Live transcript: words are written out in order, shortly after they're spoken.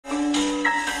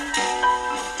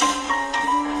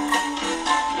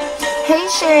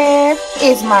Chef.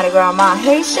 It's Mardi Gras Ma.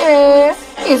 Hey, Chef.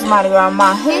 It's Mardi Gras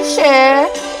Ma. Hey, Chef.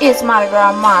 It's Mardi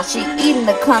Gras Ma. She eating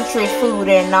the country food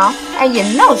and all. And you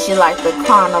know she like the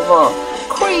carnival.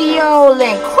 Creole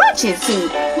and crunchy too.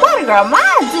 Mardi Gras Ma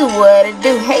do what it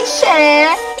do. Hey,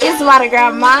 Chef. It's Mardi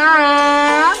Gras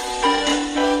Ma.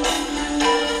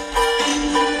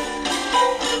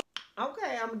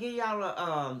 Okay, I'm gonna give y'all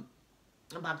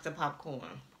a box of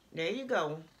popcorn. There you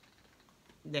go.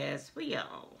 That's for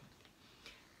y'all.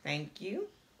 Thank you.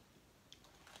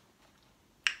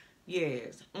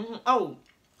 Yes. Oh,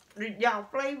 y'all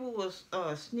flavor was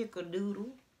snickerdoodle.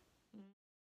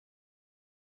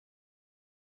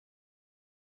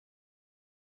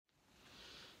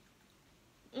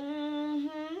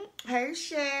 Hey,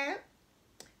 Chef.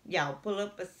 Y'all pull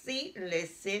up a seat and let's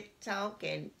sit, talk,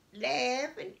 and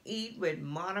laugh and eat with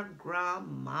Mardi Gras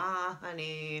Ma,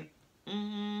 honey.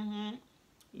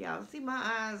 Y'all see my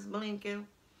eyes blinking?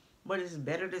 But it's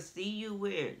better to see you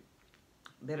with.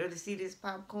 Better to see this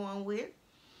popcorn with.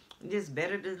 Just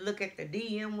better to look at the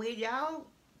DM with. Y'all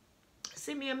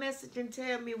send me a message and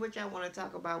tell me what y'all want to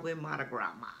talk about with Mardi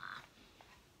Gras Ma.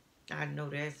 I know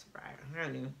that's right,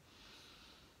 honey.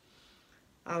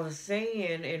 I was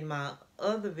saying in my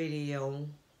other video,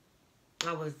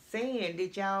 I was saying,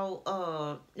 did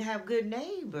y'all have good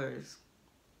neighbors?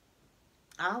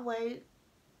 I'll wait.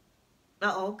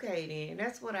 Oh, okay then.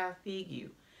 That's what I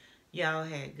figured. Y'all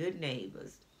had good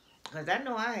neighbors. Because I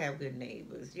know I have good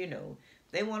neighbors. You know,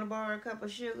 they want to borrow a cup of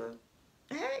sugar.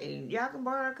 Hey, y'all can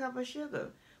borrow a cup of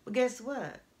sugar. But guess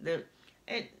what? The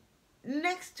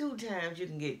next 2 times you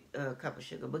can get a cup of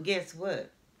sugar. But guess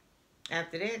what?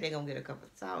 After that, they're going to get a cup of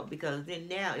salt. Because then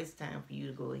now it's time for you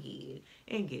to go ahead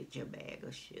and get your bag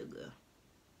of sugar.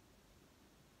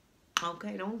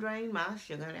 Okay, don't drain my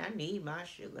sugar. I need my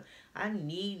sugar. I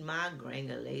need my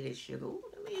granulated sugar. Ooh,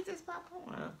 let me eat this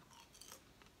popcorn.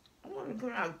 I want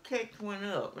to catch one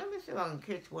up. Let me see if I can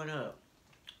catch one up.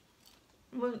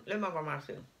 Let me go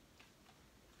myself.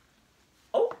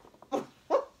 Oh!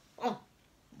 Oh!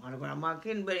 Mardi Gras Ma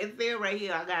kidding, but it fell right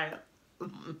here. I got it.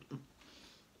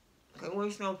 Can't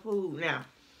waste no food. Now,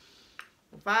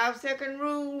 5-second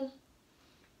rule.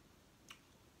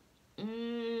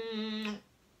 I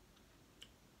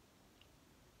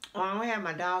don't have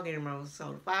my dog anymore,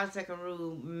 so the 5-second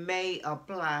rule may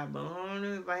apply. But I don't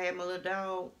know if I had my little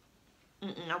dog.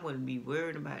 I wouldn't be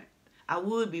worried about it. I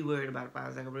would be worried about the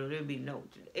 5-second rule. There'd be no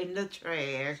in the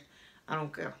trash. I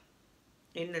don't care.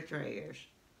 In the trash.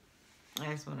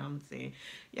 That's what I'm saying.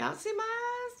 Y'all see my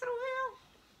eyes through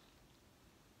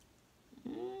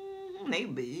here? They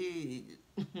big.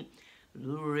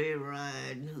 Little Red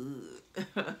Riding Hood.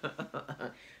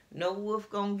 No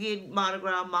wolf gonna get Mardi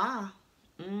Gras Ma.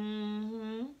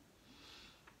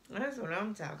 That's what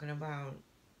I'm talking about.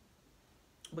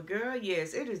 But girl,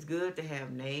 yes, it is good to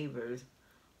have neighbors.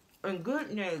 And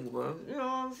good neighbors, you know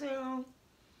what I'm saying?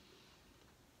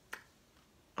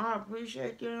 I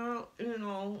appreciate, you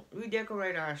know, we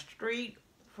decorate our street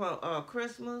for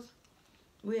Christmas.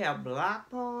 We have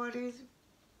block parties.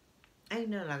 Ain't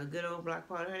nothing like a good old block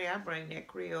party, honey. I bring that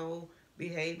Creole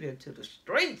behavior to the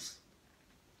streets.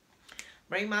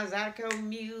 Bring my Zydeco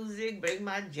music, bring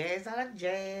my jazz. I like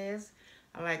jazz.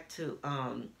 I like to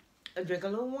drink a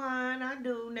little wine. I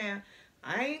do now.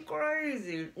 I ain't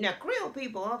crazy. Now, Creole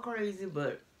people are crazy,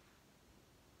 but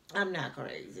I'm not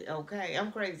crazy, okay?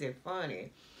 I'm crazy and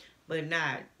funny, but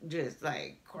not just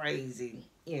like crazy,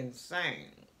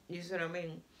 insane. You see what I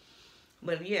mean?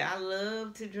 But yeah, I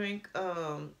love to drink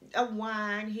a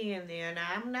wine here and there. Now,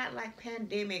 I'm not like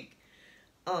pandemic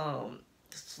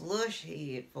slush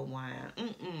head for wine.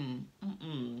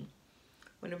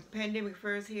 When the pandemic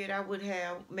first hit, I would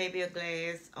have maybe a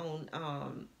glass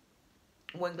on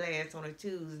one glass on a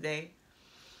Tuesday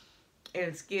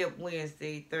and skip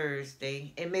Wednesday,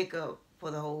 Thursday, and make up for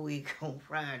the whole week on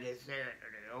Friday,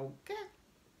 Saturday, okay?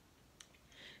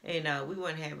 And we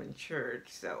weren't having church,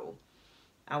 so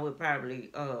I would probably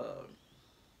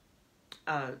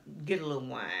get a little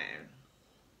wine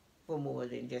for more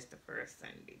than just the first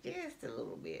Sunday, just a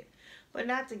little bit, but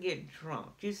not to get drunk.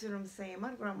 You see what I'm saying?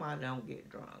 My grandma don't get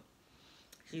drunk.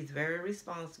 She's very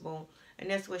responsible, and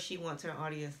that's what she wants her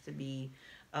audience to be.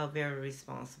 Very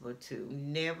responsible too.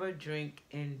 Never drink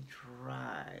and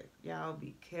drive. Y'all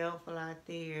be careful out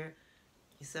there.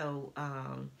 So,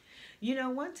 you know,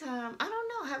 one time, I don't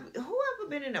know, whoever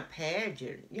been in a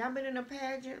pageant? Y'all been in a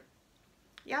pageant?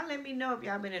 Y'all let me know if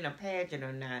y'all been in a pageant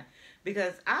or not.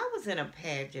 Because I was in a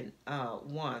pageant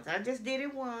once. I just did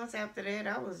it once. After that,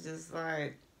 I was just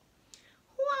like,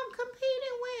 who I'm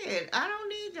competing with? I don't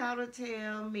need y'all to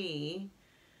tell me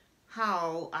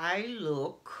how I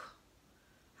look,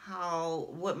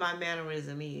 what my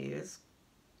mannerism is,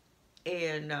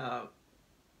 and how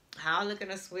I look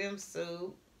in a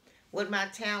swimsuit, what my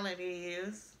talent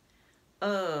is.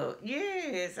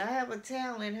 Yes, I have a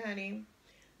talent, honey.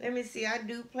 Let me see, I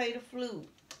do play the flute.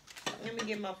 Let me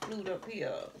get my flute up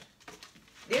here.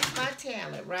 This is my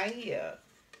talent right here.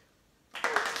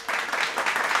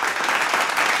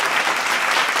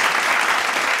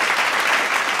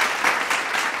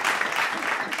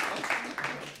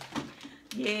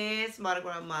 Yes, Mardi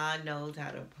Gras Ma knows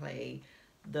how to play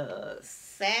the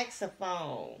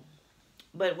saxophone.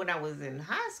 But when I was in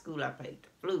high school, I played the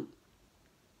flute.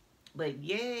 But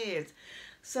yes.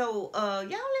 So, y'all let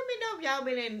me know if y'all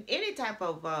been in any type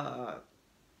of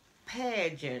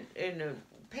pageant. In the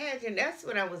pageant, that's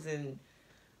when I was in,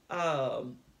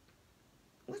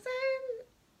 what's that?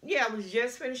 Yeah, I was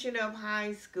just finishing up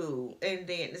high school. And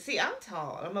then, see, I'm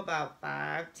tall. I'm about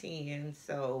 5'10".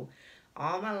 So,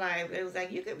 all my life, it was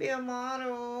like, you could be a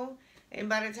model. And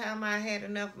by the time I had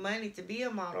enough money to be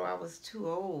a model, I was too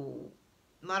old.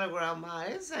 Mardi Gras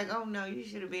model. It's like, oh no, you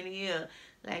should have been here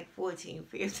like 14,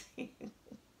 15.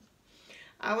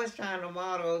 I was trying to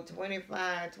model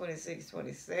 25, 26,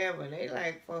 27. They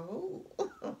like, for who?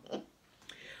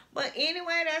 But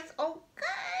anyway, that's okay.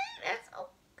 That's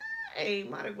okay.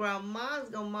 Mardi Gras Ma's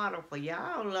gonna model for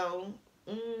y'all, though.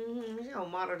 She gonna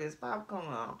model this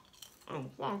popcorn.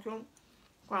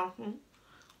 Quantum.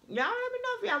 Y'all let me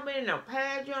know if y'all been in a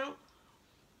pageant.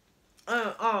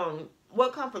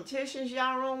 What competitions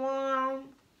y'all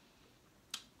won.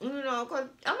 You know, cause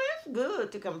I mean it's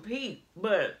good to compete,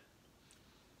 but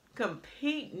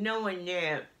compete knowing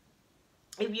that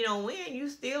if you don't win, you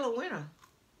still a winner.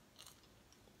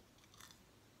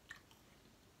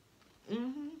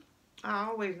 I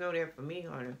always know that for me,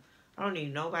 honey. I don't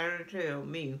need nobody to tell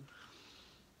me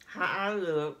how I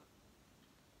look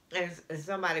as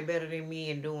somebody better than me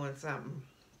in doing something.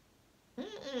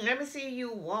 Let me see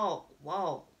you walk.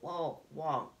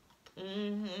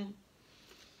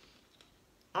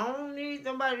 I don't need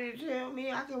somebody to tell me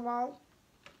I can walk,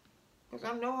 because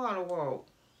I know how to walk.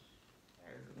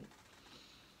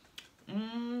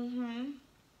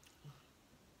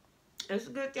 It's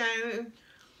a good thing.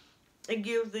 It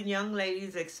gives the young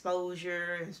ladies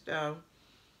exposure and stuff.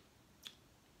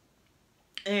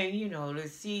 And, you know, to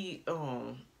see,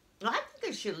 I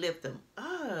think it should lift them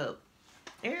up.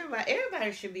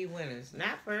 Everybody should be winners.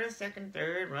 Not first, second,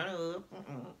 third, runner up.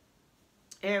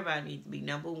 Everybody needs to be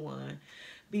number one,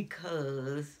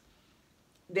 because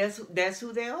that's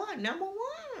who they are, number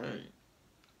one.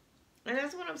 And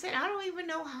that's what I'm saying. I don't even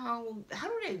know how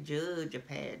do they judge a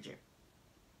pageant?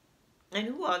 And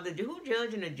who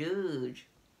judging the judge?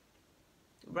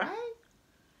 Right?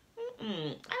 I don't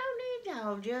need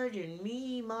y'all judging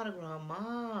me, Mardi Gras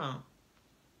Ma.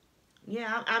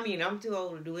 Yeah, I mean, I'm too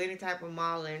old to do any type of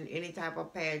modeling, any type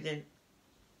of pageant,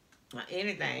 or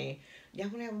anything. Y'all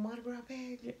want to have a Mardi Gras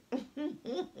pageant?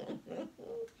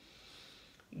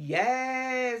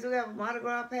 Yes, we have a Mardi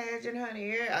Gras pageant, honey.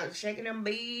 Here, I was shaking them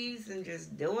bees and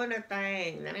just doing the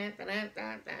thing.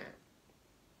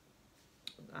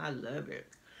 I love it.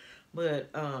 But,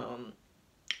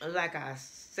 like I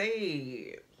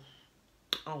said,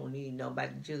 I don't need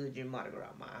nobody judging Mardi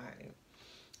Gras Ma, honey.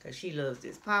 Because she loves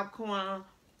this popcorn,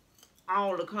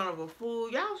 all the carnival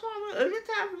food. Y'all saw me? Is it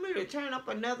time for me to turn up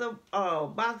another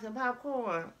box of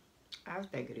popcorn? I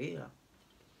think it is.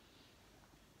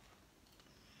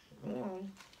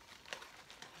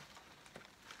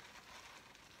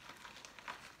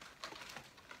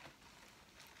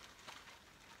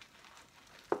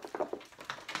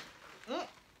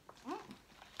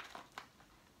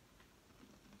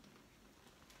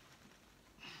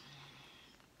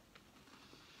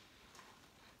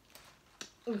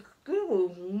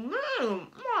 Excuse me,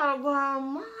 my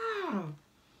grandma.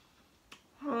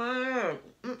 I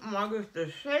get the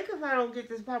shake if I don't get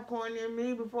this popcorn in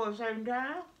me before a certain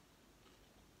time.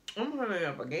 I'm putting it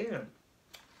up again.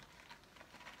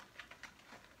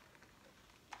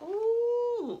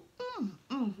 Ooh, I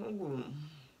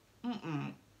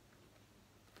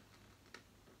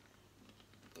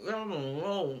don't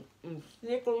know.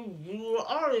 Snickle, Doodle,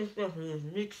 all this stuff is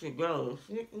mixed together.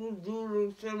 Snickle,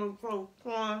 Doodle, cinnamon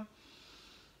popcorn.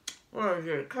 What is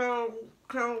it?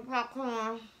 Caramel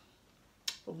popcorn.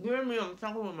 Forgive me, I'm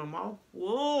talking with my mouth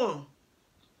full.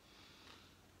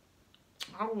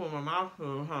 I'm with my mouth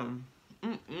full, honey.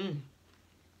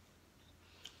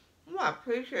 Well, I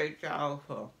appreciate y'all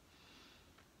for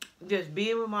just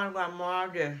being with my grandma,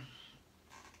 just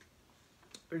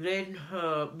letting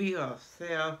her be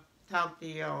herself, talk to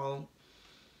y'all,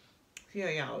 see how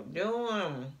y'all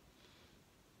doing.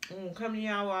 Come to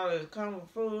y'all while it's coming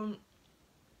food.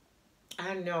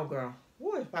 I know, girl.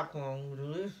 What is popcorn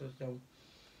delicious though?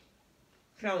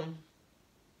 So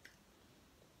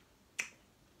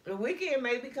the weekend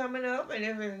may be coming up, and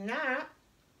if it's not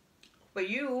for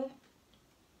you,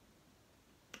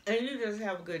 and you just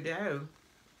have a good day,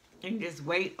 and just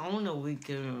wait on the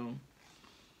weekend.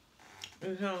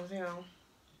 You know what I'm saying?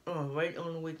 Wait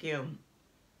on the weekend.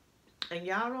 And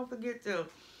y'all don't forget to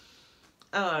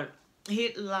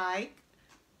hit like,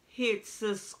 hit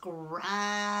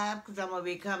subscribe, because I'm going to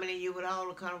be coming to you with all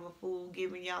the kind of food,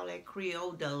 giving y'all that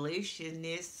Creole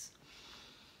deliciousness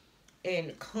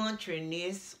and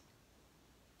countryness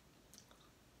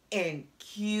and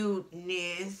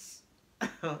cuteness.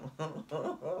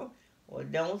 Well,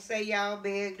 don't say y'all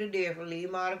beg to differ.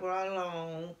 Leave Mardi Gras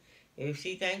alone. If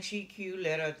she thinks she cute,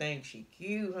 let her think she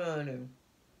cute, honey.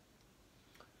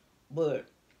 But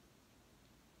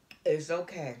it's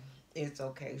okay. It's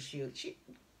okay. She'll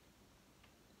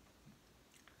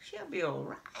be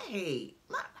alright.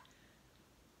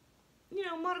 You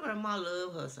know, Mardi Gras Ma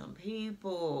love her some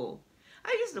people.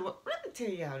 Let me tell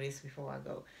y'all this before I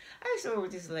go. I used to work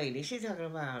with this lady. She's talking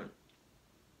about,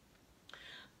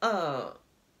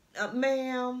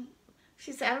 ma'am,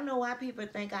 she said, I don't know why people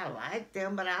think I like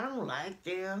them, but I don't like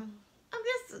them. I'm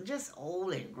just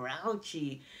old and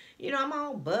grouchy. You know, I'm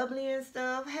all bubbly and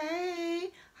stuff.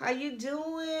 Hey, how you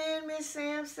doing, Miss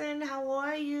Sampson? How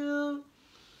are you?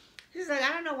 She's like,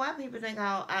 I don't know why people think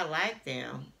I like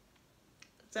them.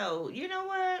 So, you know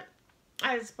what?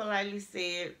 I just politely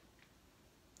said,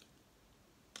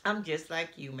 I'm just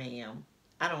like you, ma'am.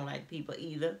 I don't like people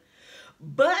either.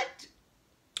 But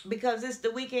because it's the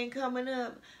weekend coming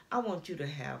up, I want you to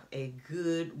have a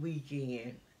good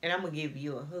weekend. And I'm going to give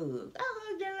you a hug. I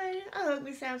hugged that lady. I hugged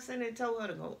Miss Sampson and told her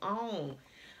to go on.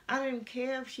 I didn't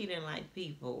care if she didn't like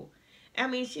people. I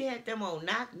mean, she had them on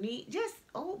knock-knees. Just,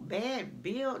 bad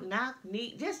build,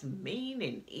 knock-knee. Just mean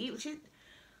and evil.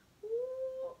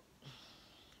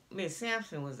 Miss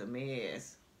Sampson was a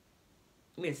mess.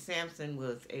 Miss Sampson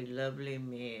was a lovely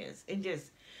mess. And just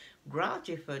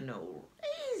grouchy for no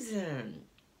reason.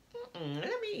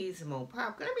 Let me eat some more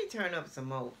popcorn. Let me turn up some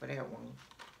more for that one.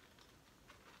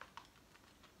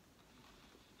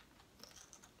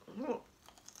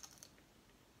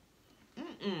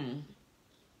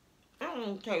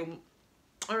 Okay,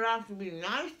 I have to be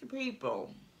nice to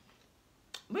people.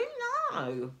 Be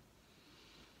nice.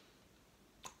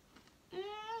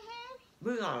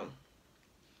 Be nice.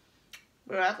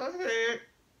 But like I said,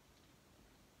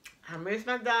 I miss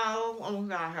my dog. I'm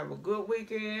gonna have a good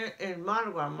weekend. And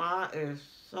Mardi Gras Ma is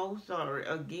so sorry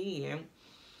again.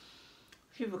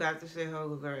 She forgot to say her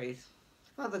grace.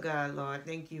 Father God, Lord,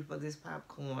 thank you for this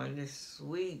popcorn, this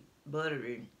sweet,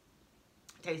 buttery,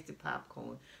 tasty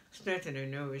popcorn. Strengthen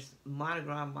and nourish Mardi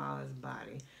Gras Ma's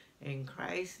body. In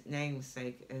Christ's name's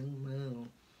sake, amen.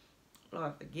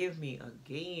 Lord, forgive me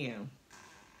again.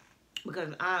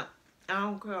 Because I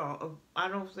don't care. If I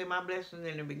don't say my blessings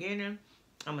in the beginning,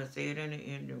 I'm going to say it in the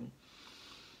ending.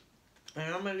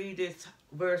 And I'm going to leave this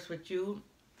verse with you.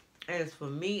 As for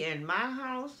me and my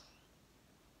house,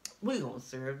 we're going to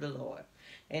serve the Lord.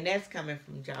 And that's coming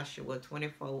from Joshua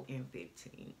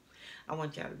 24:15. I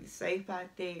want y'all to be safe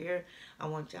out there. I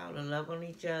want y'all to love on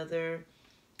each other.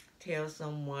 Tell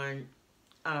someone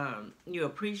you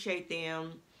appreciate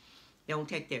them. Don't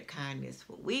take their kindness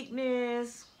for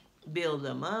weakness. Build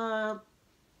them up.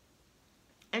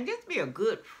 And just be a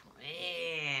good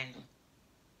friend.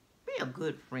 Be a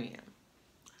good friend.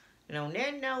 And on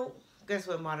that note, guess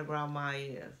what Mardi Gras Ma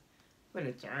is? I'm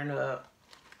going to turn up.